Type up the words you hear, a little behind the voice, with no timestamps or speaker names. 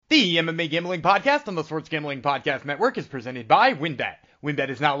The MMA Gambling Podcast on the Sports Gambling Podcast Network is presented by WynnBET. WynnBET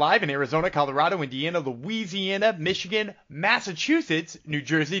is now live in Arizona, Colorado, Indiana, Louisiana, Michigan, Massachusetts, New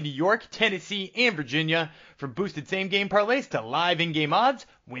Jersey, New York, Tennessee, and Virginia. From boosted same-game parlays to live in-game odds,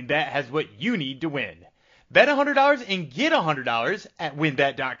 WynnBET has what you need to win. Bet $100 and get $100 at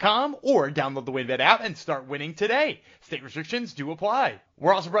WynnBET.com or download the WynnBET app and start winning today. State restrictions do apply.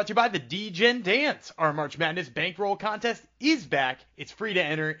 We're also brought to you by the D-Gen Dance. Our March Madness bankroll contest is back. It's free to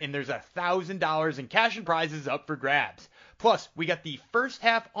enter, and there's $1,000 in cash and prizes up for grabs. Plus, we got the first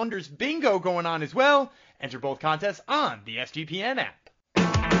half unders bingo going on as well. Enter both contests on the SGPN app.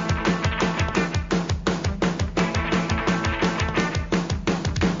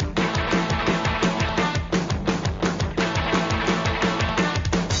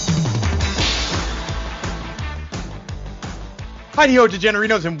 Hi-ho,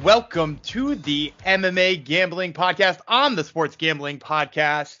 degenerinos, and welcome to the MMA Gambling Podcast on the Sports Gambling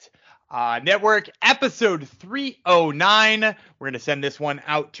Podcast Network, episode 309. We're going to send this one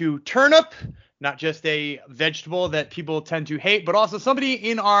out to Turnip, not just a vegetable that people tend to hate, but also somebody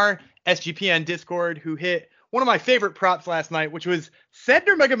in our SGPN Discord who hit one of my favorite props last night, which was said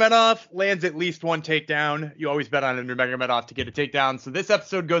Nurmagomedov lands at least one takedown. You always bet on a Nurmagomedov to get a takedown, so this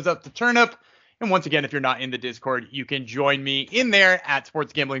episode goes up to Turnip. And once again, if you're not in the Discord, you can join me in there at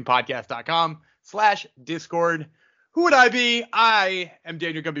sportsgamblingpodcast.com/Discord. Who would I be? I am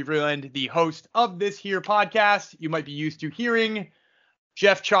Daniel Gumby Vreeland, the host of this here podcast. You might be used to hearing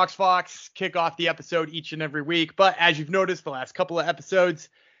Jeff Chalks Fox kick off the episode each and every week. But as you've noticed the last couple of episodes,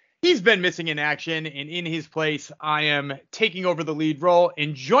 he's been missing in action. And in his place, I am taking over the lead role.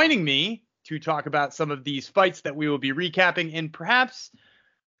 And joining me to talk about some of these fights that we will be recapping and perhaps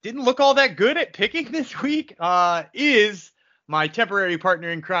didn't look all that good at picking this week, is my temporary partner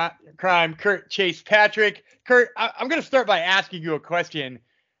in crime, Kurt Chase Patrick. Kurt, I'm going to start by asking you a question.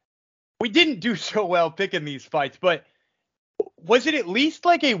 We didn't do so well picking these fights, but was it at least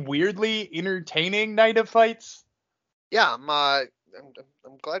like a weirdly entertaining night of fights? Yeah, I'm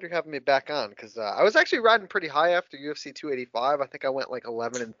glad you're having me back on because I was actually riding pretty high after UFC 285. I think I went like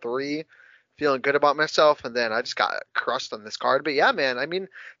 11-3. Feeling good about myself, and then I just got crushed on this card. But yeah, man, I mean,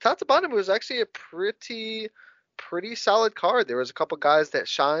 top to bottom, it was actually a pretty solid card. There was a couple guys that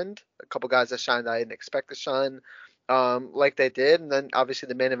shined I didn't expect to shine like they did, and then obviously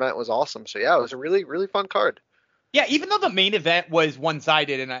the main event was awesome. So yeah, it was a really, really fun card. Yeah, even though the main event was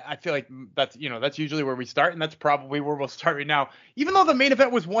one-sided, and I feel like that's usually where we start, and that's probably where we'll start right now. Even though the main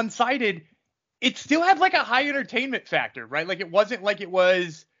event was one-sided, it still had like a high entertainment factor, right? Like it wasn't like it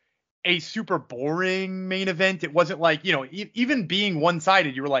was a super boring main event. It wasn't like, even being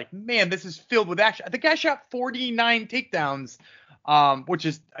one-sided, you were like, man, this is filled with action. The guy shot 49 takedowns, which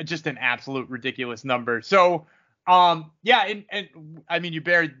is just an absolute ridiculous number. So, yeah, and I mean,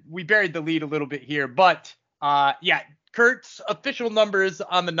 we buried the lead a little bit here, but yeah, Kurt's official numbers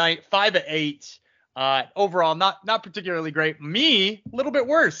on the night, 5-8. Overall, not particularly great. Me, a little bit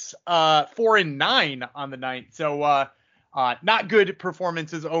worse, 4-9 on the night. So, not good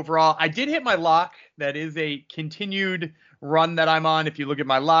performances overall. I did hit my lock. That is a continued run that I'm on. If you look at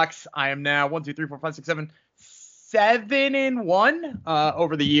my locks, I am now 7-1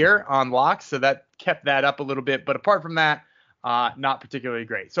 over the year on locks. So that kept that up a little bit. But apart from that, not particularly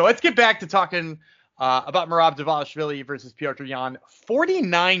great. So let's get back to talking about Merab Dvalishvili versus Petr Yan.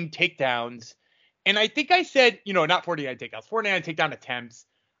 49 takedowns. And I think I said, not 49 takedowns, 49 takedown attempts.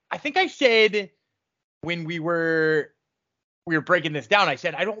 I think I said when we were breaking this down, I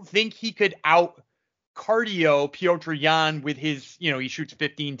said, I don't think he could out cardio Petr Yan with his, he shoots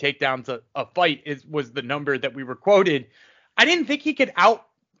 15 takedowns a fight was the number that we were quoted. I didn't think he could out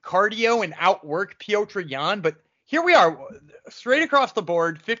cardio and outwork Petr Yan, but here we are straight across the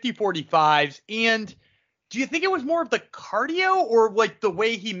board, 50-45s. And do you think it was more of the cardio or like the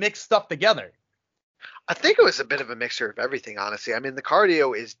way he mixed stuff together? I think it was a bit of a mixture of everything, honestly. I mean, the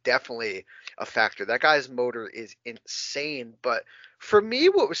cardio is definitely a factor. That guy's motor is insane. But for me,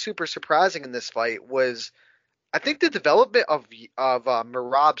 what was super surprising in this fight was, I think, the development of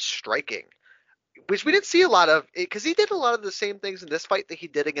Merab's striking, which we didn't see a lot of, because he did a lot of the same things in this fight that he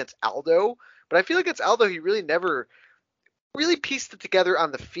did against Aldo. But I feel like against Aldo, he really never really pieced it together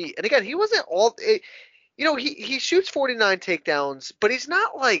on the feet. And again, he wasn't he shoots 49 takedowns, but he's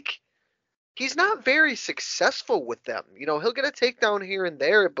not very successful with them. He'll get a takedown here and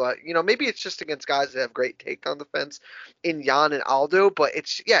there, but, maybe it's just against guys that have great takedown defense in Yan and Aldo, but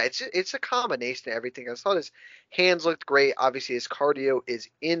it's a combination of everything. I thought his hands looked great. Obviously, his cardio is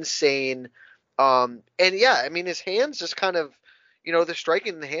insane. And yeah, I mean, his hands just kind of, the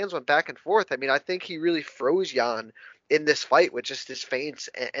striking in the hands went back and forth. I mean, I think he really froze Yan in this fight with just his feints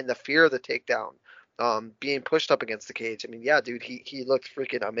and the fear of the takedown, being pushed up against the cage. I mean, yeah, dude, he looked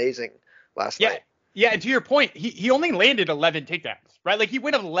freaking amazing last Yeah. night. Yeah, and to your point, he only landed 11 takedowns, right? Like he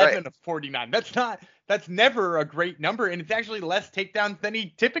went 11 of 49. That's never a great number, and it's actually less takedowns than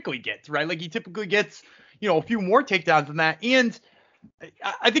he typically gets, right? Like he typically gets, a few more takedowns than that. And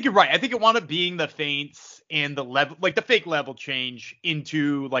I think you're right. I think it wound up being the feints and the level, like the fake level change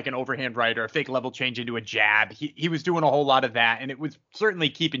into like an overhand right or a fake level change into a jab. He was doing a whole lot of that, and it was certainly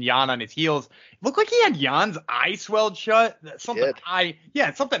keeping Jan on his heels. It looked like he had Jan's eye swelled shut. That's something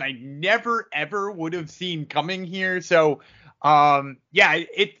it's something I never ever would have seen coming here. So,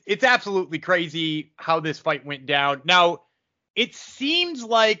 it's absolutely crazy how this fight went down. Now, it seems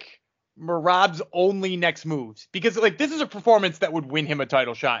like Merab's only next moves, because like this is a performance that would win him a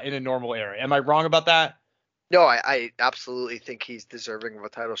title shot in a normal era. Am I wrong about that? No, I absolutely think he's deserving of a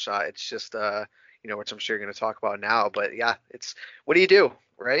title shot. It's just which I'm sure you're going to talk about now, but yeah, it's what do you do,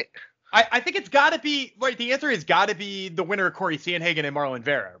 right? I think it's got to be right. The answer has got to be the winner of Corey Sandhagen and Marlon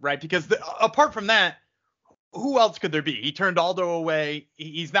Vera, right? Because apart from that, who else could there be? He turned Aldo away.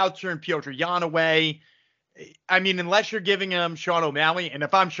 He's now turned Petr Yan away. I mean, unless you're giving him Sean O'Malley, and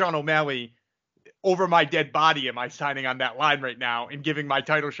if I'm Sean O'Malley, over my dead body am I signing on that line right now and giving my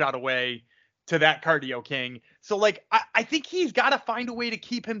title shot away to that cardio king. So, like, I think he's got to find a way to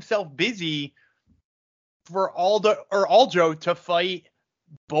keep himself busy for Aljo to fight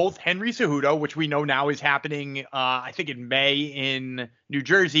both Henry Cejudo, which we know now is happening, I think in May in New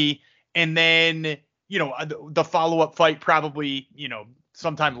Jersey, and then, the follow-up fight probably,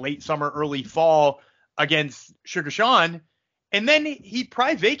 sometime late summer, early fall against Sugar Sean, and then he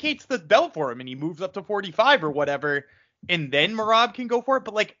probably vacates the belt for him and he moves up to 45 or whatever, and then Merab can go for it.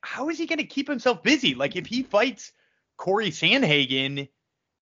 But like, how is he going to keep himself busy? Like, if he fights Corey Sandhagen,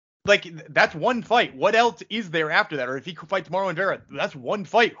 like that's one fight. What else is there after that? Or if he fights Marlon Vera, that's one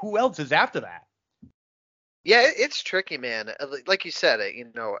fight. Who else is after that? Yeah, it's tricky, man. Like you said,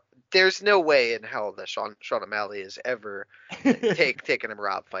 there's no way in hell that Sean O'Malley is ever taking a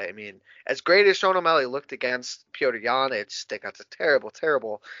Merab fight. I mean, as great as Sean O'Malley looked against Petr Yan, that's a terrible,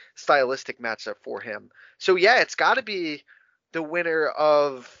 terrible stylistic matchup for him. So yeah, it's got to be the winner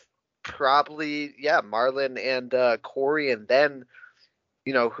of probably Marlon and Corey, and then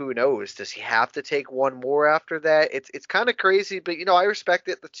who knows? Does he have to take one more after that? It's kind of crazy, but I respect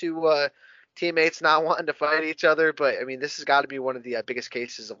it. The two teammates not wanting to fight each other, but I mean, this has got to be one of the biggest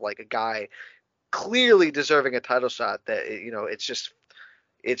cases of like a guy clearly deserving a title shot that it's just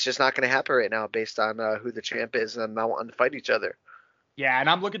not going to happen right now based on who the champ is and not wanting to fight each other. Yeah, and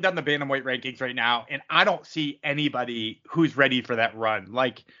I'm looking down the bantamweight rankings right now, and I don't see anybody who's ready for that run.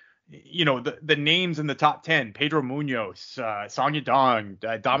 Like, the names in the top 10, Pedro Munoz, Song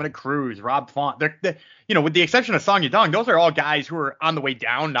Yadong, Dominic Cruz, Rob Font, they're with the exception of Song Yadong, those are all guys who are on the way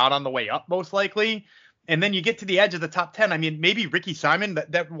down, not on the way up, most likely. And then you get to the edge of the top 10. I mean, maybe Ricky Simon,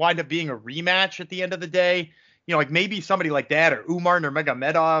 that wind up being a rematch at the end of the day. Like maybe somebody like that, or Umar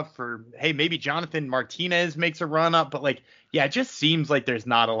Nurmagomedov, or hey, maybe Jonathan Martinez makes a run up. But like, yeah, it just seems like there's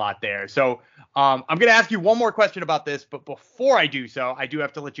not a lot there. So I'm going to ask you one more question about this, but before I do so, I do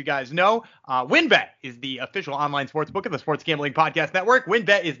have to let you guys know, WynnBET is the official online sports book of the Sports Gambling Podcast Network.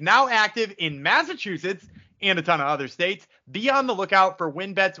 WynnBET is now active in Massachusetts and a ton of other states. Be on the lookout for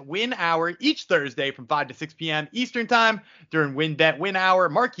WynnBET's Win Hour each Thursday from 5 to 6 p.m. Eastern Time. During WynnBET Win Hour,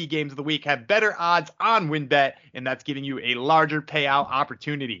 marquee games of the week have better odds on WynnBET, and that's giving you a larger payout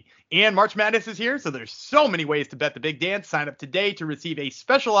opportunity. And March Madness is here, so there's so many ways to bet the big dance. Sign up today to receive a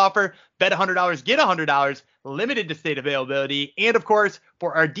special offer. Bet $100, get $100, limited to state availability. And of course,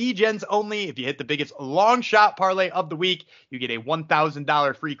 for our DGens only, if you hit the biggest long shot parlay of the week, you get a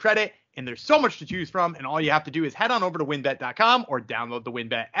 $1,000 free credit. And there's so much to choose from, and all you have to do is head on over to wynnbet.com or download the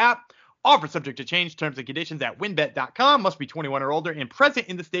WynnBET app. Offer subject to change. Terms and conditions at wynnbet.com. Must be 21 or older and present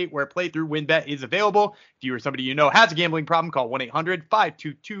in the state where playthrough WynnBET is available. If you or somebody you know has a gambling problem, call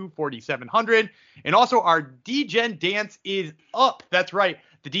 1-800-522-4700. And also, our DGen dance is up. That's right.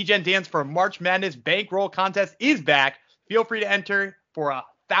 The DGen dance for March Madness bankroll contest is back. Feel free to enter for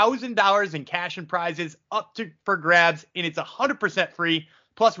 $1,000 in cash and prizes for grabs, and it's 100% free.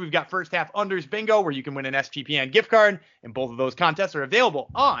 Plus, we've got first half unders bingo where you can win an SGPN gift card, and both of those contests are available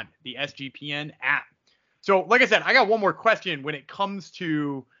on the SGPN app. So, like I said, I got one more question when it comes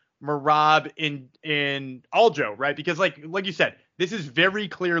to Merab in Aljo, right? Because like you said, this is very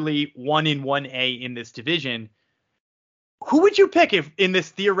clearly 1-1A in this division. Who would you pick if in this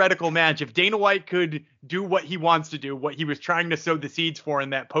theoretical match, if Dana White could do what he wants to do, what he was trying to sow the seeds for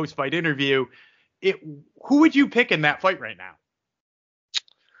in that post-fight interview? Who would you pick in that fight right now?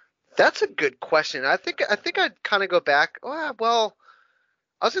 That's a good question. I think I'd kind of go back. Well,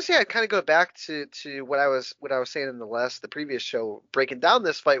 I was gonna say I'd kind of go back to what I was saying in the previous show, breaking down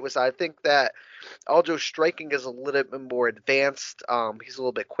this fight. Was I think that Aljo's striking is a little bit more advanced. He's a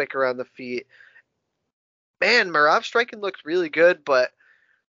little bit quicker on the feet. Man, Marav's striking looks really good, but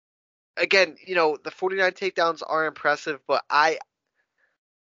again, the 49 takedowns are impressive, but I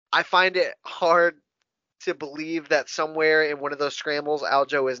find it hard to believe that somewhere in one of those scrambles,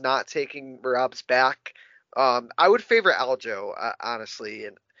 Aljo is not taking Merab's back. I would favor Aljo, honestly.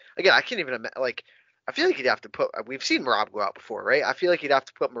 And again, I can't even like. I feel like he'd have to put. We've seen Merab go out before, right? I feel like he'd have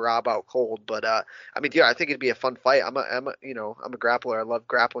to put Merab out cold. But I mean, yeah, I think it'd be a fun fight. I'm a grappler. I love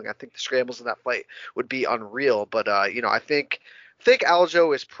grappling. I think the scrambles in that fight would be unreal. But I think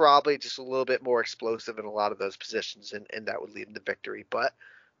Aljo is probably just a little bit more explosive in a lot of those positions, and that would lead him to victory. But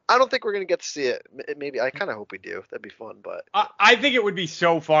I don't think we're going to get to see it. Maybe I kind of hope we do. That'd be fun, but I think it would be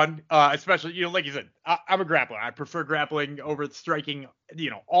so fun, especially, like you said, I'm a grappler. I prefer grappling over striking,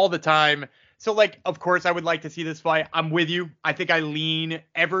 all the time. So, like, of course, I would like to see this fight. I'm with you. I think I lean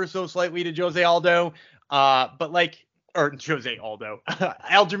ever so slightly to Jose Aldo, or Jose Aldo,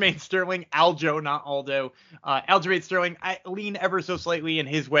 Aljamain Sterling, Aljo, not Aldo, Aljamain Sterling. I lean ever so slightly in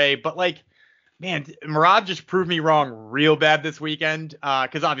his way, but like, man, Merab just proved me wrong real bad this weekend,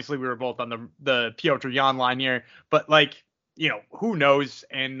 because obviously we were both on the Piotr Jan line here, but like, who knows?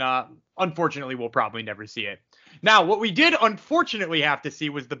 And unfortunately, we'll probably never see it. Now, what we did unfortunately have to see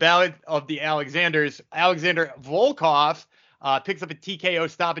was the Battle of the Alexanders. Alexander Volkov picks up a TKO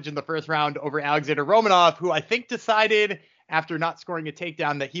stoppage in the first round over Alexander Romanov, who I think decided after not scoring a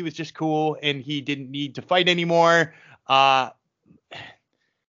takedown that he was just cool and he didn't need to fight anymore.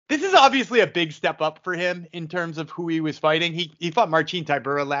 This is obviously a big step up for him in terms of who he was fighting. He fought Marcin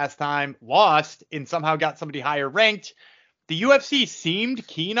Tybura last time, lost, and somehow got somebody higher ranked. The UFC seemed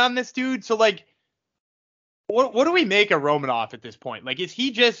keen on this dude. So, like, what do we make of Romanov at this point? Like, is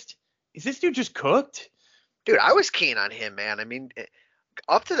this dude just cooked? Dude, I was keen on him, man. I mean,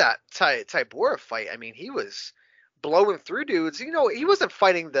 up to that Tybura fight, I mean, he was blowing through dudes. He wasn't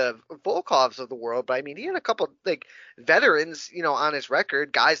fighting the Volkovs of the world, but I mean, he had a couple like veterans, on his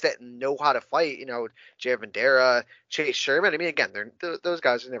record, guys that know how to fight. Jair Vanderaa, Chase Sherman. I mean, again, those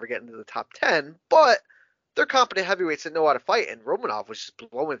guys are never getting into the top 10, but they're competent heavyweights that know how to fight. And Romanov was just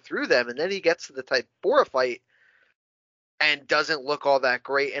blowing through them, and then he gets to the Tybura fight and doesn't look all that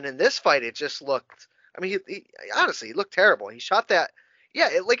great. And in this fight, it just looked. I mean, he honestly, he looked terrible. He shot that. Yeah,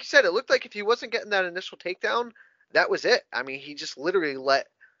 like you said, it looked like if he wasn't getting that initial takedown, that was it. I mean, he just literally let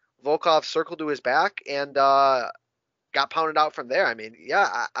Volkov circle to his back and got pounded out from there. I mean,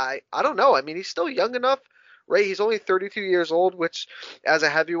 yeah, I don't know. I mean, he's still young enough, right? He's only 32 years old, which as a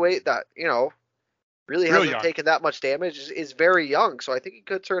heavyweight that, really hasn't taken that much damage is very young. So I think he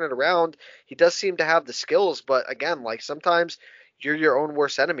could turn it around. He does seem to have the skills, but again, like sometimes you're your own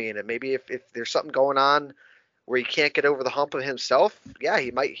worst enemy. And maybe if there's something going on where he can't get over the hump of himself, yeah,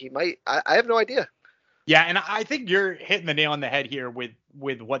 he might. I have no idea. Yeah, and I think you're hitting the nail on the head here with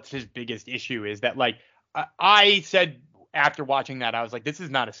what's his biggest issue is that, like, I said after watching that, I was like, this is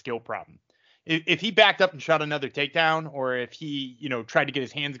not a skill problem. If he backed up and shot another takedown, or if he, tried to get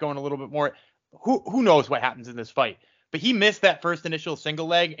his hands going a little bit more, who knows what happens in this fight. But he missed that first initial single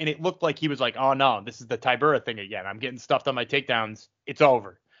leg, and it looked like he was like, oh, no, this is the Tybura thing again. I'm getting stuffed on my takedowns. It's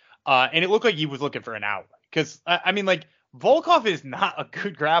over. And it looked like he was looking for an out. Because, I mean, like, Volkov is not a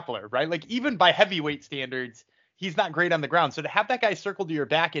good grappler, right? Like, even by heavyweight standards, he's not great on the ground. So to have that guy circle to your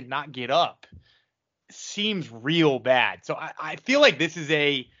back and not get up seems real bad. So I feel like this is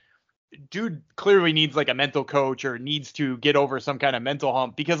a dude clearly needs like a mental coach or needs to get over some kind of mental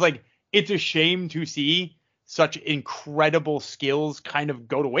hump, because like it's a shame to see such incredible skills kind of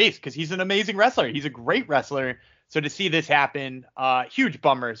go to waste, because he's an amazing wrestler. He's a great wrestler. So to see this happen, huge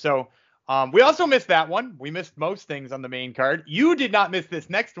bummer. So we also missed that one. We missed most things on the main card. You did not miss this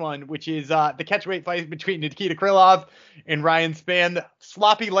next one, which is the catchweight fight between Nikita Krylov and Ryan Spann.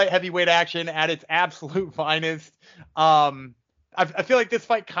 Sloppy light heavyweight action at its absolute finest. I feel like this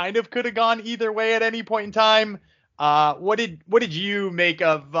fight kind of could have gone either way at any point in time. What did you make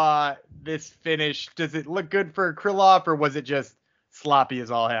of this finish? Does it look good for Krylov, or was it just sloppy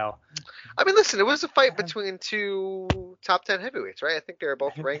as all hell? I mean, listen, it was a fight between two top 10 heavyweights, right? I think they were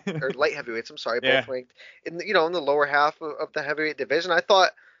both ranked, or light heavyweights, I'm sorry, both ranked in the, in the lower half of the heavyweight division. I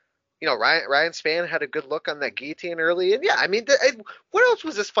thought, Ryan Spann had a good look on that guillotine early, and yeah, I mean, what else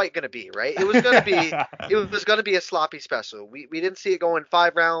was this fight going to be, right? It was going to be, it was going to be a sloppy special. We didn't see it going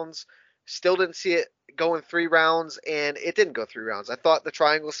 5 rounds, still didn't see it going 3 rounds, and it didn't go 3 rounds. I thought the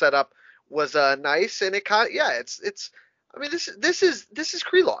triangle setup was nice, and it kind of, it's I mean, this is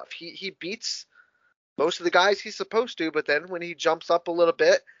Krylov. He beats most of the guys he's supposed to, but then when he jumps up a little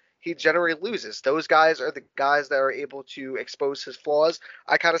bit, he generally loses. Those guys are the guys that are able to expose his flaws.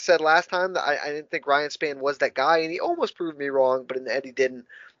 I kind of said last time that I didn't think Ryan Spann was that guy, and he almost proved me wrong, but in the end he didn't.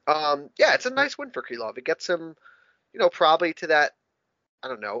 Yeah, it's a nice win for Krylov. It gets him, probably to that, I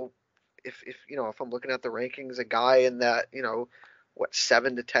don't know, if if I'm looking at the rankings, a guy in that,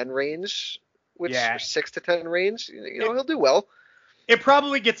 7 to 10 range, which 6 to 10 range, he'll do well. It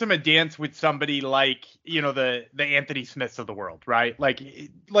probably gets him a dance with somebody like, the Anthony Smiths of the world, right? Like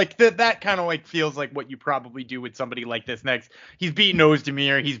that kind of like feels like what you probably do with somebody like this next. He's beaten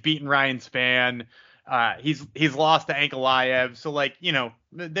Ozdemir, he's beaten Ryan Spann, he's lost to Ankalaev, so like,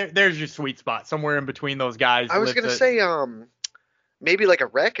 there's your sweet spot somewhere in between those guys. I was gonna say maybe like a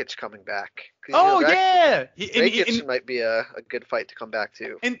Rakic coming back. Rakic might be a good fight to come back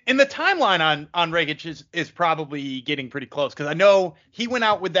to. And the timeline on Rakic is probably getting pretty close, because I know he went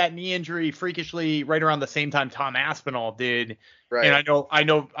out with that knee injury freakishly right around the same time Tom Aspinall did. Right. And I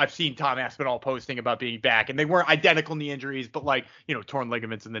know I've seen Tom Aspinall posting about being back, and they weren't identical knee injuries, but like, torn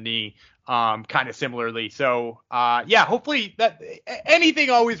ligaments in the knee, kind of similarly. So, hopefully that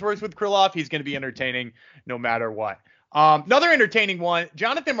anything always works with Krylov. He's going to be entertaining no matter what. Another entertaining one,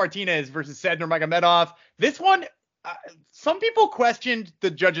 Jonathan Martinez versus Sed Nurmagomedov. This one, some people questioned the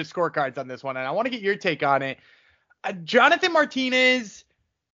judges' scorecards on this one, and I want to get your take on it. Jonathan Martinez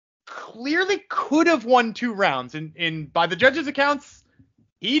clearly could have won 2 rounds, and by the judges' accounts,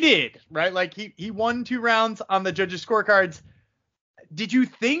 he did, right? Like, he won 2 rounds on the judges' scorecards. Did you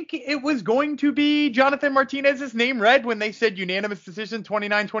think it was going to be Jonathan Martinez's name read when they said unanimous decision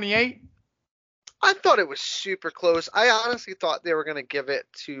 29-28? I thought it was super close. I honestly thought they were going to give it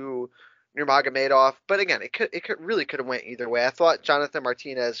to Nurmagomedov, but again, it could have went either way. I thought Jonathan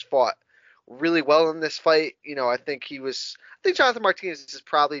Martinez fought really well in this fight. I think Jonathan Martinez is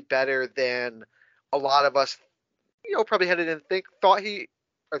probably better than a lot of us, probably headed in and thought he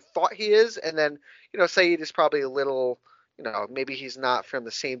is, and then Saeed is probably a little, maybe he's not from the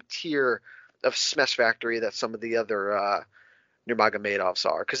same tier of Smash Factory that some of the other Nurmagomedovs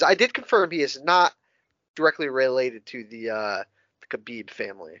are, because I did confirm he is not directly related to the Khabib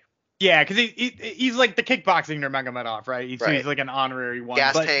family. Yeah, because he's like the kickboxing Nurmagomedov, right? He's like an honorary one.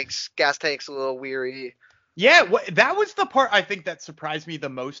 Gas tank's a little weary. Yeah, that was the part I think that surprised me the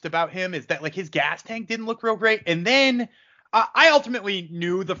most about him, is that like his gas tank didn't look real great, and then I ultimately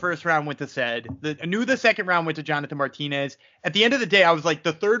knew the first round went to Sed. I knew the second round went to Jonathan Martinez. At the end of the day, I was like,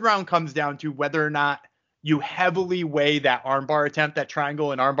 the third round comes down to whether or not you heavily weigh that armbar attempt, that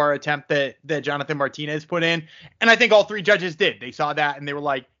triangle and armbar attempt that Jonathan Martinez put in. And I think all 3 judges did. They saw that and they were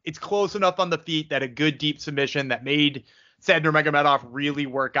like, it's close enough on the feet that a good deep submission that made Sed Nurmagomedov really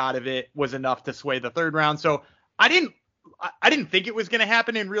work out of it was enough to sway the third round. So I didn't think it was going to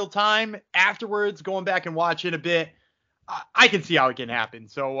happen in real time. Afterwards, going back and watching a bit, I can see how it can happen.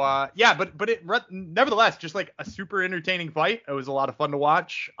 So, but it nevertheless, just like a super entertaining fight. It was a lot of fun to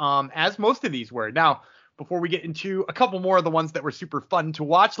watch, as most of these were. Now, before we get into a couple more of the ones that were super fun to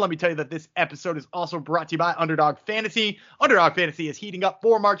watch, let me tell you that this episode is also brought to you by Underdog Fantasy. Underdog Fantasy is heating up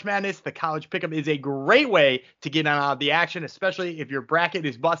for March Madness. The college pick'em is a great way to get in on the action, especially if your bracket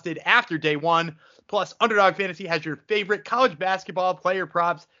is busted after day 1. Plus, Underdog Fantasy has your favorite college basketball player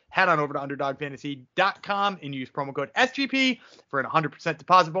props. Head on over to UnderdogFantasy.com and use promo code SGP for an 100%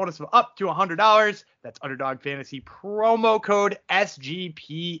 deposit bonus of up to $100. That's Underdog Fantasy promo code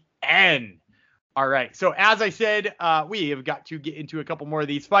SGPN. All right. So as I said, we have got to get into a couple more of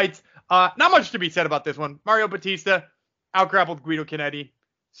these fights. Not much to be said about this one. Mario Batista out-grappled Guido Canetti.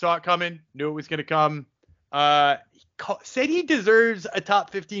 Saw it coming. Knew it was going to come. Said he deserves a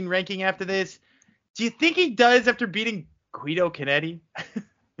top 15 ranking after this. Do you think he does after beating Guido Canetti?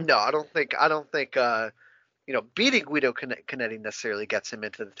 No, I don't think beating Guido Canetti necessarily gets him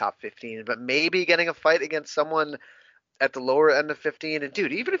into the top 15, but maybe getting a fight against someone at the lower end of 15. And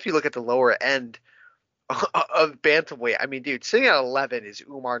dude, even if you look at the lower end of bantamweight, I mean, dude, sitting at 11 is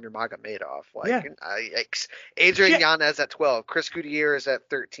Umar Nurmagomedov. Adrian Yanez at 12, Chris Gutierrez at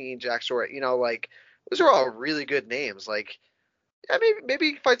 13, Jack Shore. Those are all really good names. Maybe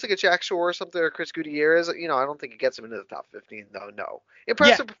he fights like a Jack Shore or something, or Chris Gutierrez. I don't think he gets him into the top 15, though. No.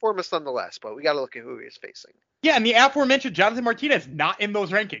 Impressive performance nonetheless, but we got to look at who he is facing. Yeah, and the aforementioned Jonathan Martinez, not in those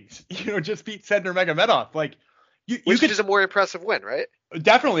rankings. Just beat Sed Nurmagomedov. Which is a more impressive win, right?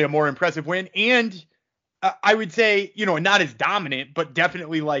 Definitely a more impressive win. And I would say, not as dominant, but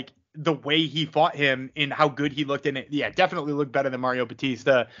definitely the way he fought him and how good he looked in it. Yeah, definitely looked better than Mario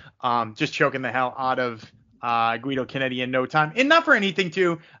Batista. Just choking the hell out of Guido Canetti in no time. And not for anything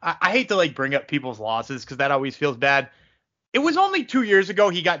too. I hate to bring up people's losses because that always feels bad. It was only 2 years ago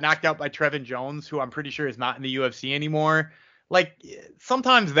he got knocked out by Trevin Jones, who I'm pretty sure is not in the UFC anymore. Like,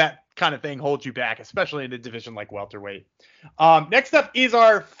 sometimes that kind of thing holds you back, especially in a division like welterweight. Next up is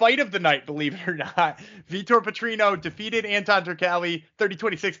our fight of the night, believe it or not. Vitor Petrino defeated Anton Turkalj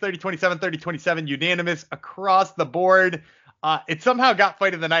 30-26, 30-27, 30-27, unanimous across the board. It somehow got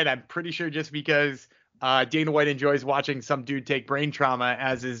fight of the night, I'm pretty sure, just because Dana White enjoys watching some dude take brain trauma,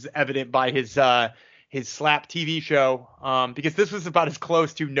 as is evident by his Slap TV show, because this was about as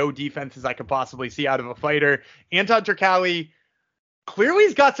close to no defense as I could possibly see out of a fighter. Anton Turkalj, clearly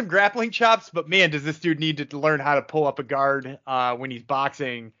he's got some grappling chops, but man, does this dude need to learn how to pull up a guard when he's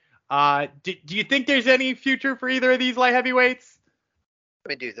boxing. Do you think there's any future for either of these light heavyweights? I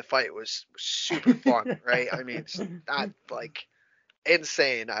mean, dude, the fight was super fun, right? I mean, it's not like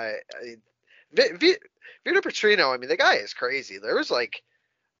insane. Vitor Petrino, I mean, the guy is crazy. There was like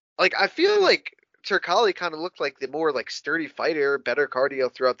I feel like Turkalj kind of looked like the more like sturdy fighter, better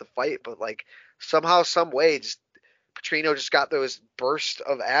cardio throughout the fight, but like somehow, some way, just Petrino just got those bursts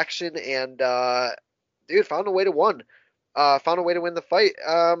of action and dude found a way to win the fight.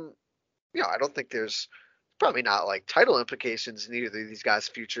 I don't think there's probably not like title implications in either of these guys'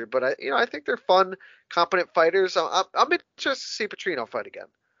 future, but I think they're fun, competent fighters. I'm interested to see Petrino fight again.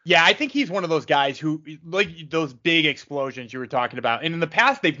 Yeah, I think he's one of those guys who, like those big explosions you were talking about. And in the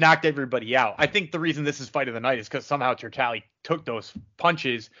past, they've knocked everybody out. I think the reason this is fight of the night is because somehow Turkalj took those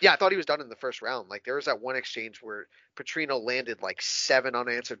punches. Yeah, I thought he was done in the first round. Like, there was that one exchange where Petrino landed like 7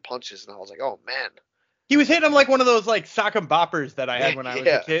 unanswered punches, and I was like, oh, man. He was hitting him like one of those like sock and boppers that I had when I was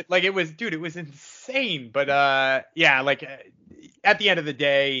a kid. Like, it was insane. But at the end of the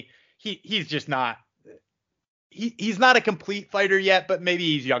day, he's just not. He's not a complete fighter yet, but maybe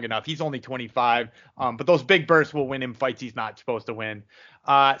he's young enough. He's only 25. But those big bursts will win him fights he's not supposed to win.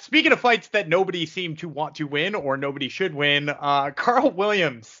 Speaking of fights that nobody seemed to want to win or nobody should win, Carl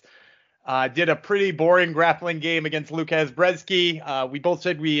Williams did a pretty boring grappling game against Lucas Brzeski. We both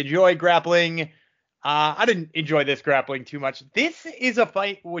said we enjoy grappling. I didn't enjoy this grappling too much. This is a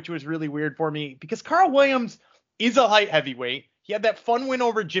fight which was really weird for me because Carl Williams is a light heavyweight. He had that fun win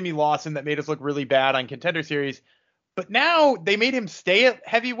over Jimmy Lawson that made us look really bad on Contender Series. But now they made him stay at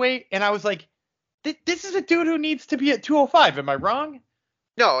heavyweight, and I was like, this is a dude who needs to be at 205. Am I wrong?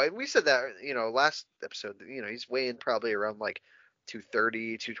 No, and we said that, last episode, he's weighing probably around like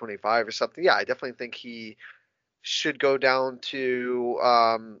 230, 225 or something. Yeah, I definitely think he should go down to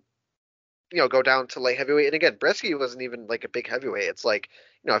light heavyweight. And again, Brzeski wasn't even like a big heavyweight. It's like,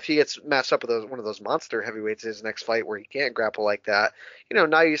 if he gets matched up with one of those monster heavyweights in his next fight where he can't grapple like that,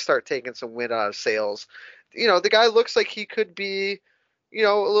 now you start taking some wind out of sails. The guy looks like he could be, a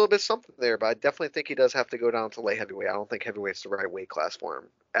little bit something there, but I definitely think he does have to go down to light heavyweight. I don't think heavyweight's the right weight class for him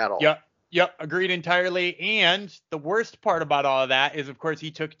at all. Yep, agreed entirely. And the worst part about all of that is, of course,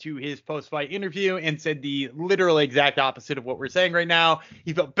 he took to his post-fight interview and said the literal exact opposite of what we're saying right now.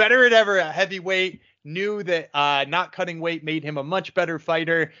 He felt better than ever at heavyweight, knew that not cutting weight made him a much better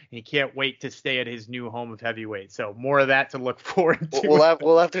fighter, and he can't wait to stay at his new home of heavyweight. So more of that to look forward to.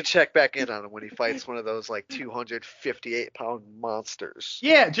 We'll have to check back in on him when he fights one of those like 258-pound monsters.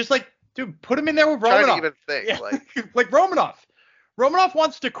 Yeah, just like, dude, put him in there with Romanov. Trying to even think. Yeah. Like Romanov. Romanov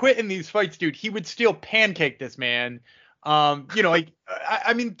wants to quit in these fights, dude. He would still pancake this man. I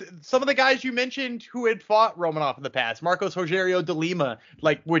mean, some of the guys you mentioned who had fought Romanov in the past, Marcos Rogerio de Lima,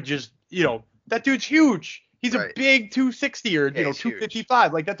 like would just, that dude's huge. He's a big 260 or, 255.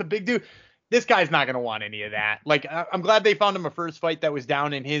 Huge. Like, that's a big dude. This guy's not going to want any of that. Like, I'm glad they found him a first fight that was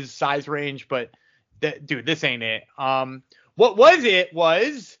down in his size range, but dude, this ain't it. What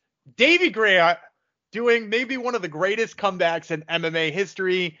was Davy Grant doing maybe one of the greatest comebacks in MMA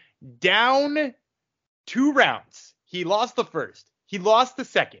history, down 2 rounds. He lost the first. He lost the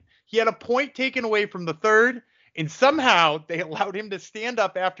second. He had a point taken away from the third, and somehow they allowed him to stand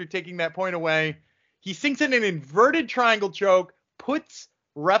up after taking that point away. He sinks in an inverted triangle choke, puts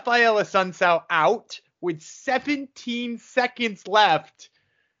Rafael Assunção out with 17 seconds left,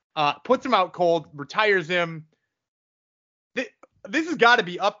 puts him out cold, retires him. This has got to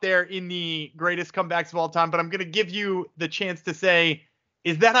be up there in the greatest comebacks of all time, but I'm going to give you the chance to say,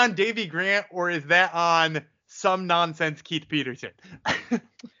 is that on Davy Grant or is that on some nonsense Keith Peterson?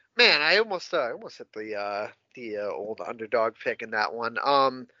 Man, I almost hit the old underdog pick in that one.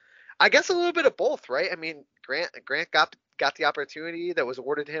 I guess a little bit of both, right? I mean, Grant got the opportunity that was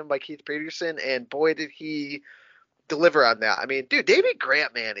awarded to him by Keith Peterson, and boy, did he deliver on that. I mean, dude, Davy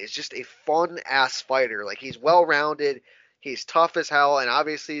Grant, man, is just a fun ass fighter. Like, he's well rounded. He's tough as hell, and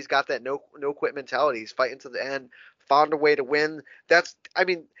obviously he's got that no quit mentality. He's fighting to the end, found a way to win.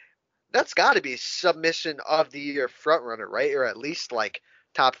 that's got to be submission of the year front runner, right? Or at least like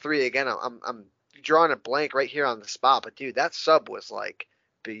top three. Again, I'm drawing a blank right here on the spot, but dude, that sub was like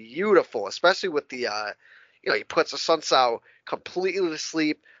beautiful, especially with the he puts a Sun Tzu completely to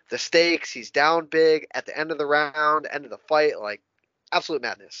sleep. The stakes, he's down big at the end of the round, end of the fight, like absolute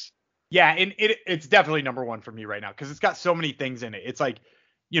madness. Yeah, and it's definitely number one for me right now because it's got so many things in it. It's like,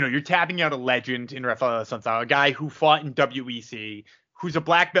 you're tapping out a legend in Rafael Sunsao, a guy who fought in WEC, who's a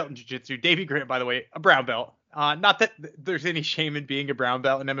black belt in jiu-jitsu. Davey Grant, by the way, a brown belt. Not that there's any shame in being a brown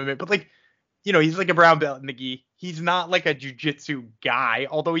belt in MMA, but like, he's like a brown belt in the gi. He's not like a jiu-jitsu guy,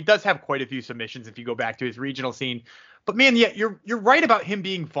 although he does have quite a few submissions if you go back to his regional scene. But man, yeah, you're right about him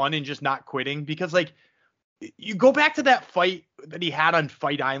being fun and just not quitting because like you go back to that fight that he had on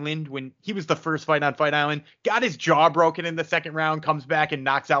Fight Island when he was the first fight on Fight Island, got his jaw broken in the second round, comes back and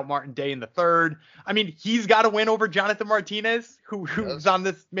knocks out Martin Day in the third. I mean, he's got a win over Jonathan Martinez, who's on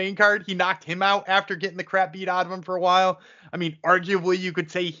this main card. He knocked him out after getting the crap beat out of him for a while. I mean, arguably you could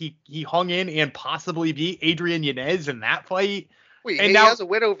say he hung in and possibly beat Adrian Yanez in that fight. Wait, and he now, has a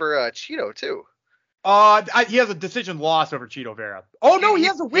win over Cheeto too. He has a decision loss over Cheeto Vera. Oh no, he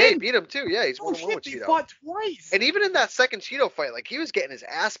has a win. Yeah, he beat him too. Yeah, he's 1-1 with Cheeto. He fought twice. And even in that second Cheeto fight, like he was getting his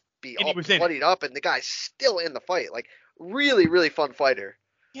ass beat, all bloodied up, and the guy's still in the fight. Like really, really fun fighter.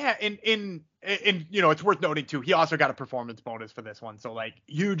 Yeah, and it's worth noting too. He also got a performance bonus for this one, so like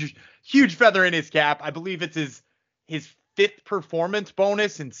huge feather in his cap. I believe it's his fifth performance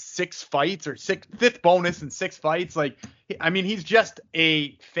bonus in 6 fights or fifth bonus in 6 fights. Like, I mean, he's just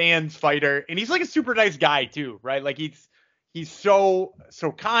a fans fighter, and he's like a super nice guy too, right? Like he's so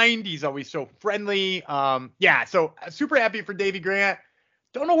kind. He's always so friendly. So super happy for Davey Grant.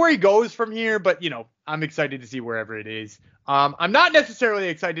 Don't know where he goes from here, but I'm excited to see wherever it is. I'm not necessarily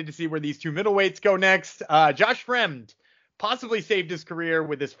excited to see where these two middleweights go next. Josh Fremd possibly saved his career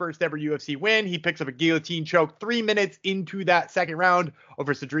with his first ever UFC win. He picks up a guillotine choke 3 minutes into that second round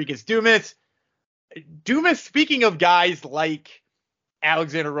over Cedric Dumas. Dumas, speaking of guys like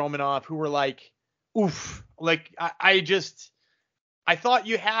Alexander Romanov, who were like, oof, like I thought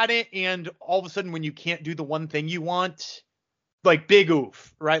you had it, and all of a sudden when you can't do the one thing you want, like big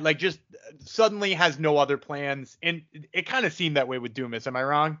oof, right? Like just suddenly has no other plans. And it kind of seemed that way with Dumas. Am I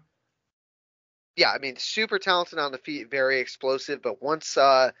wrong? Yeah, I mean, super talented on the feet, very explosive. But once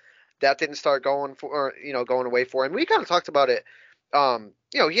that didn't start going away for him, we kind of talked about it.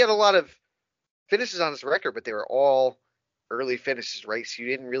 He had a lot of finishes on his record, but they were all early finishes, right? So you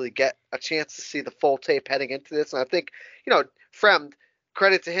didn't really get a chance to see the full tape heading into this. And I think, Fremd,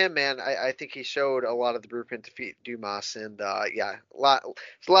 credit to him, man. I think he showed a lot of the blueprint to defeat Dumas, and a lot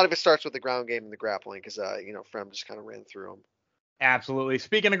of it starts with the ground game and the grappling because Fremd just kind of ran through him. Absolutely.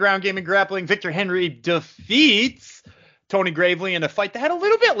 Speaking of ground game and grappling, Victor Henry defeats Tony Gravely in a fight that had a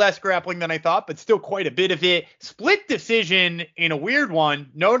little bit less grappling than I thought, but still quite a bit of it. Split decision in a weird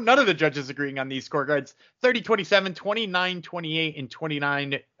one. No, none of the judges agreeing on these scorecards. 30-27, 29-28, and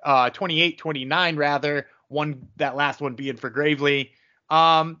 28-29 rather. That last one being for Gravely.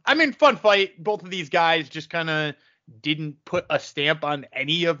 Fun fight. Both of these guys just kind of didn't put a stamp on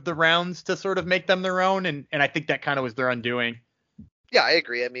any of the rounds to sort of make them their own, and I think that kind of was their undoing. Yeah, I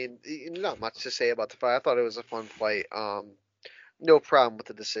agree. I mean, not much to say about the fight. I thought it was a fun fight. No problem with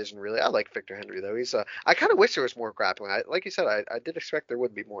the decision, really. I like Victor Henry, though. I kind of wish there was more grappling. Like you said, I did expect there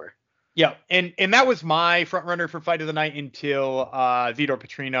would be more. Yeah, and that was my front runner for fight of the night until Vitor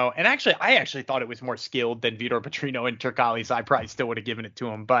Petrino. And actually, I thought it was more skilled than Vitor Petrino and Turkali, so I probably still would have given it to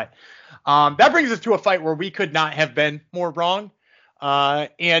him. But that brings us to a fight where we could not have been more wrong. I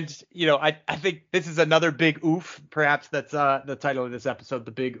think this is another big oof. Perhaps that's the title of this episode,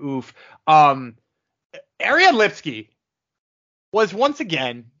 the big oof. Ariane Lipski was once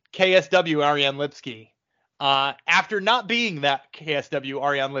again KSW Ariane Lipski. After not being that KSW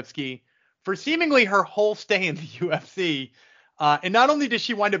Ariane Lipski for seemingly her whole stay in the UFC. And not only does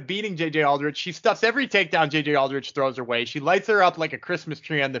she wind up beating JJ Aldrich, she stuffs every takedown JJ Aldrich throws her way. She lights her up like a Christmas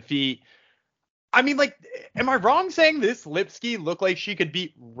tree on the feet. I mean, like, am I wrong saying this Lipski looked like she could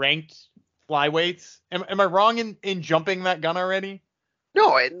beat ranked flyweights? Am I wrong in jumping that gun already?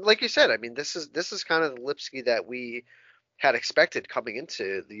 No, and like you said, I mean, this is kind of the Lipski that we had expected coming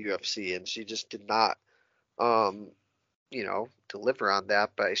into the UFC, and she just did not deliver on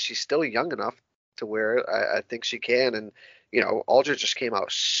that, but she's still young enough to where I think she can. And, Aldrich just came out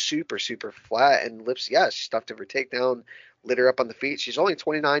super, super flat, and Lipski, she stuffed every takedown, lit her up on the feet. She's only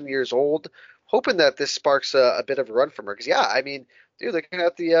 29 years old, hoping that this sparks a bit of a run from her. Because, looking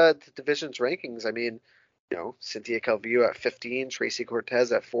at the division's rankings, I mean, Cynthia Calvillo at 15, Tracy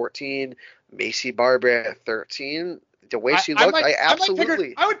Cortez at 14, Macy Barber at 13. the way she looked, I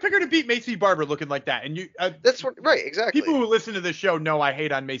absolutely. I would pick her to beat Macy Barber looking like that. And that's what, right, exactly. People who listen to the show know I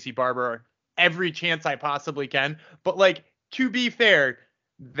hate on Macy Barber every chance I possibly can. But like, to be fair,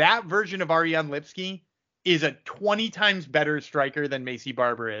 that version of Ariane Lipsky is a 20 times better striker than Macy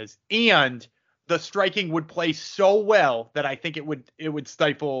Barber is, and the striking would play so well that I think it would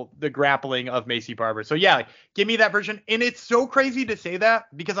stifle the grappling of Macy Barber. So yeah, give me that version. And it's so crazy to say that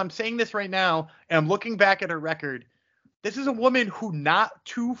because I'm saying this right now and I'm looking back at her record. This is a woman who not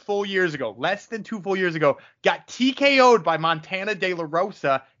 2 full years ago, less than 2 full years ago, got TKO'd by Montana De La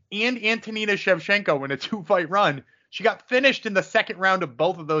Rosa and Antonina Shevchenko in a 2-fight run. She got finished in the second round of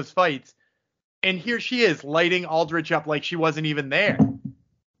both of those fights. And here she is lighting Aldrich up like she wasn't even there.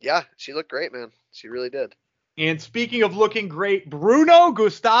 Yeah, she looked great, man. She really did. And speaking of looking great, Bruno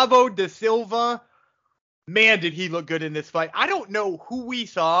Gustavo da Silva, man, did he look good in this fight. I don't know who we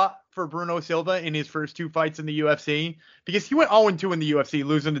saw for Bruno Silva in his first 2 fights in the UFC, because he went 0-2 in the UFC,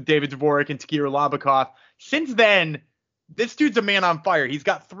 losing to David Dvorak and Takir Labakov. Since then, this dude's a man on fire. He's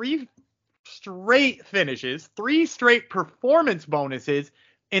got 3 straight finishes, 3 straight performance bonuses,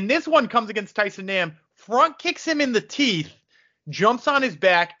 and this one comes against Tyson Nam, front kicks him in the teeth, jumps on his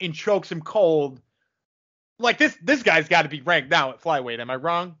back, and chokes him cold. Like, this guy's got to be ranked now at flyweight. Am I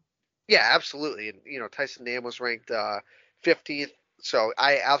wrong? Yeah, absolutely. And, Tyson Nam was ranked 15th. So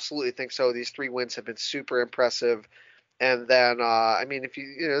I absolutely think so. These 3 wins have been super impressive. And then, if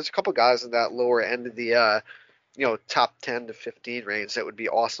there's a couple guys in that lower end of the, top 10 to 15 range that would be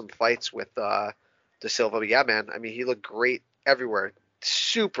awesome fights with Da Silva. But yeah, man, he looked great everywhere.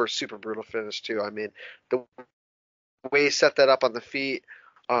 Super, super brutal finish too. The way he set that up on the feet,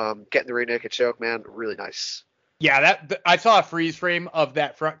 getting the rear naked choke, man, really nice. Yeah, I saw a freeze frame of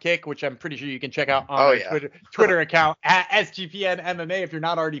that front kick, which I'm pretty sure you can check out on our Twitter account at SGPN MMA if you're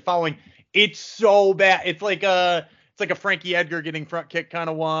not already following. It's so bad. It's like a Frankie Edgar getting front kick kind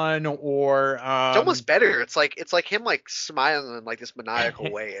of one, or it's almost better. It's like him like smiling in like this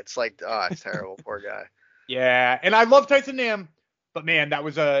maniacal way. It's like, it's terrible, poor guy. Yeah, and I love Tyson Nam, but man, that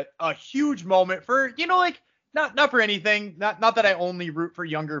was a huge moment for not for anything. Not that I only root for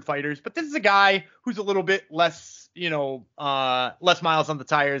younger fighters, but this is a guy who's a little bit less, less miles on the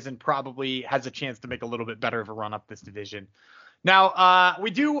tires and probably has a chance to make a little bit better of a run up this division. Now,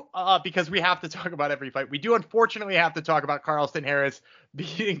 we do, because we have to talk about every fight, we do unfortunately have to talk about Carlston Harris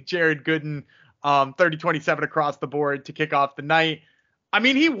beating Jared Gooden 30-27 across the board to kick off the night.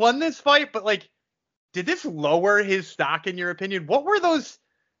 He won this fight, but did this lower his stock in your opinion? What were those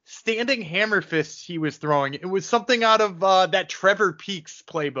standing hammer fists he was throwing? It was something out of that Trevor Peaks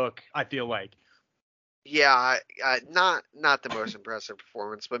playbook, I feel like. Yeah, not the most impressive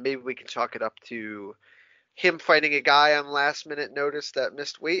performance, but maybe we can chalk it up to him fighting a guy on last minute notice that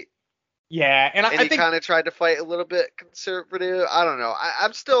missed weight. Yeah, and I think he kind of tried to fight a little bit conservative. I don't know.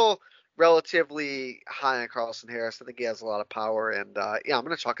 I'm still relatively high on Carlston Harris. I think he has a lot of power, and I'm going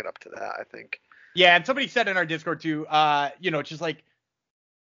to chalk it up to that, I think. Yeah, and somebody said in our Discord too, just like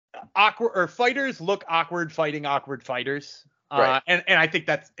awkward, or fighters look awkward fighting awkward fighters. Right. And I think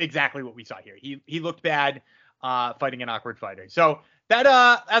that's exactly what we saw here. He looked bad fighting an awkward fighter. So that,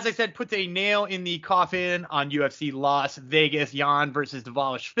 as I said, puts a nail in the coffin on UFC Las Vegas. Jan versus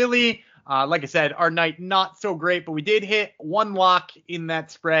Dvalishvili. Like I said, our night not so great, but we did hit 1 lock in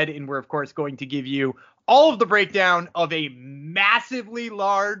that spread, and we're of course going to give you all of the breakdown of a massively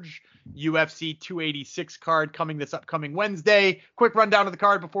large UFC 286 card coming this upcoming Wednesday. Quick rundown of the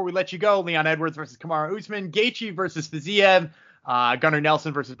card before we let you go. Leon Edwards versus Kamaru Usman, Gaethje versus Fiziev, Gunnar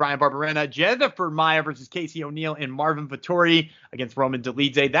Nelson versus Brian Barberena, Jennifer Maia versus Casey O'Neill, and Marvin Vettori against Roman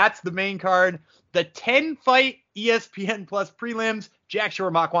Dolidze. That's the main card. The 10-fight ESPN Plus prelims: Jack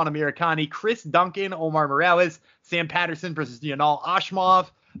Shore, Makwan Amirkhani, Chris Duncan, Omar Morales, Sam Patterson versus Yanal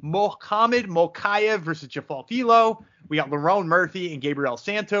Ashmov, Mohamed Mokayev versus Jafal Filo. We got Lerone Murphy and Gabriel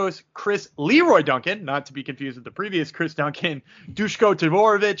Santos, Chris Leroy Duncan, not to be confused with the previous Chris Duncan, Dushko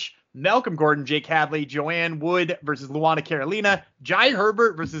Tavorovich, Malcolm Gordon, Jake Hadley, Joanne Wood versus Luana Carolina, Jai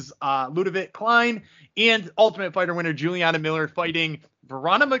Herbert versus Ludovic Klein, and Ultimate Fighter winner Juliana Miller fighting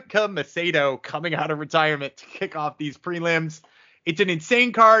Veronica Macedo coming out of retirement to kick off these prelims. It's an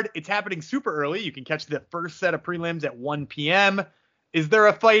insane card. It's happening super early. You can catch the first set of prelims at 1 p.m. Is there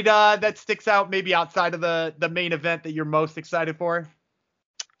a fight that sticks out maybe outside of the main event that you're most excited for?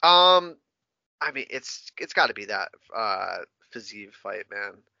 It's got to be that Fiziev fight,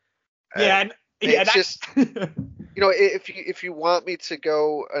 man. Yeah, it's just if you want me to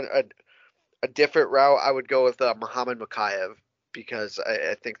go a different route, I would go with Muhammad Mokayev, because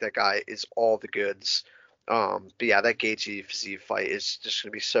I think that guy is all the goods. But yeah, that Gaethje Fiziev fight is just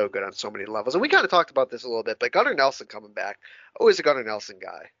going to be so good on so many levels. And we kind of talked about this a little bit, but Gunnar Nelson coming back, always a Gunnar Nelson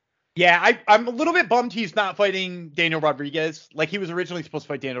guy. Yeah, I'm a little bit bummed he's not fighting Daniel Rodriguez. Like, he was originally supposed to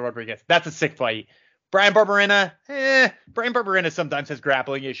fight Daniel Rodriguez. That's a sick fight. Brian Barberena, Brian Barberena sometimes has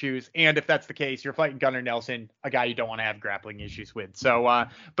grappling issues, and if that's the case, you're fighting Gunnar Nelson, a guy you don't want to have grappling issues with. So,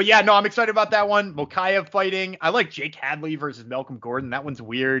 but yeah, no, I'm excited about that one. Mokaev fighting. I like Jake Hadley versus Malcolm Gordon. That one's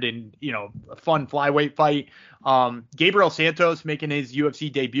weird and, a fun flyweight fight. Gabriel Santos making his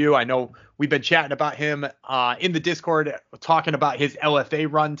UFC debut. I know we've been chatting about him in the Discord, talking about his LFA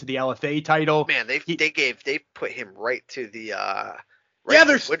run to the LFA title. Man, they put him right to the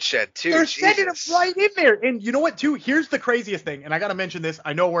they're woodshed too. They're sending him right in there. And you know what, too? Here's the craziest thing, and I got to mention this.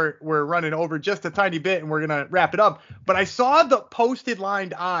 I know we're running over just a tiny bit, and we're gonna wrap it up. But I saw the posted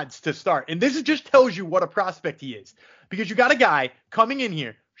lined odds to start, and this just tells you what a prospect he is, because you got a guy coming in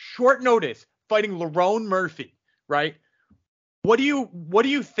here, short notice, fighting Lerone Murphy, right? What do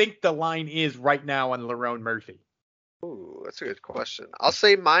you think the line is right now on Lerone Murphy? Ooh, that's a good question. I'll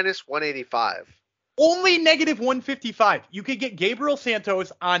say minus 185. Only negative 155. You could get Gabriel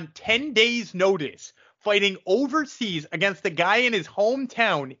Santos on 10 days notice fighting overseas against a guy in his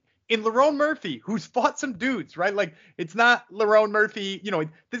hometown in Lerone Murphy, who's fought some dudes, right? Like, it's not Lerone Murphy.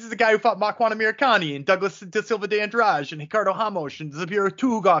 This is a guy who fought Makwan Amirkhani and Douglas Da Silva de Andrade and Ricardo Ramos and Zabir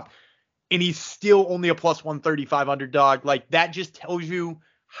Tugov, and he's still only a plus 135 underdog. Like, that just tells you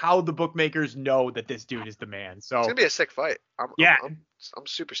how the bookmakers know that this dude is the man. So it's gonna be a sick fight. I'm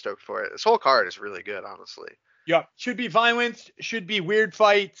super stoked for it. This whole card is really good, honestly. Yeah, should be violent, should be weird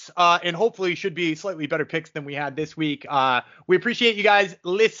fights, and hopefully should be slightly better picks than we had this week. We appreciate you guys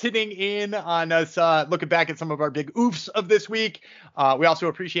listening in on us looking back at some of our big oofs of this week. We also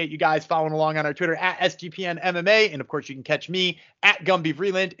appreciate you guys following along on our Twitter at SGPN MMA, and of course you can catch me at Gumby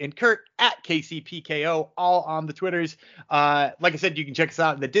Vreeland and Kurt at KCPKO, all on the Twitters. Like I said, you can check us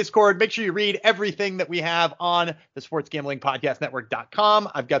out in the Discord. Make sure you read everything that we have on the sportsgamblingpodcastnetwork.com.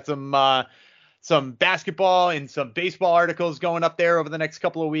 I've got some basketball and some baseball articles going up there over the next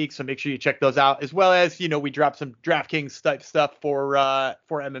couple of weeks, so make sure you check those out, as well as, we drop some DraftKings type stuff for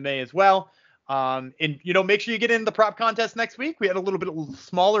MMA as well. And make sure you get in the prop contest next week. We had a little bit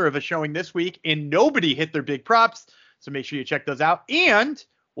smaller of a showing this week, and nobody hit their big props, so make sure you check those out. And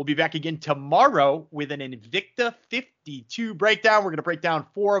we'll be back again tomorrow with an Invicta 52 breakdown. We're going to break down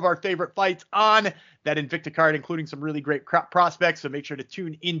 4 of our favorite fights on that Invicta card, including some really great prospects, so make sure to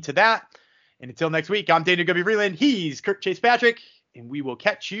tune into that. And until next week, I'm Daniel Gumby Vreeland. He's Kurt Chase Patrick, and we will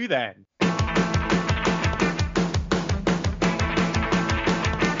catch you then.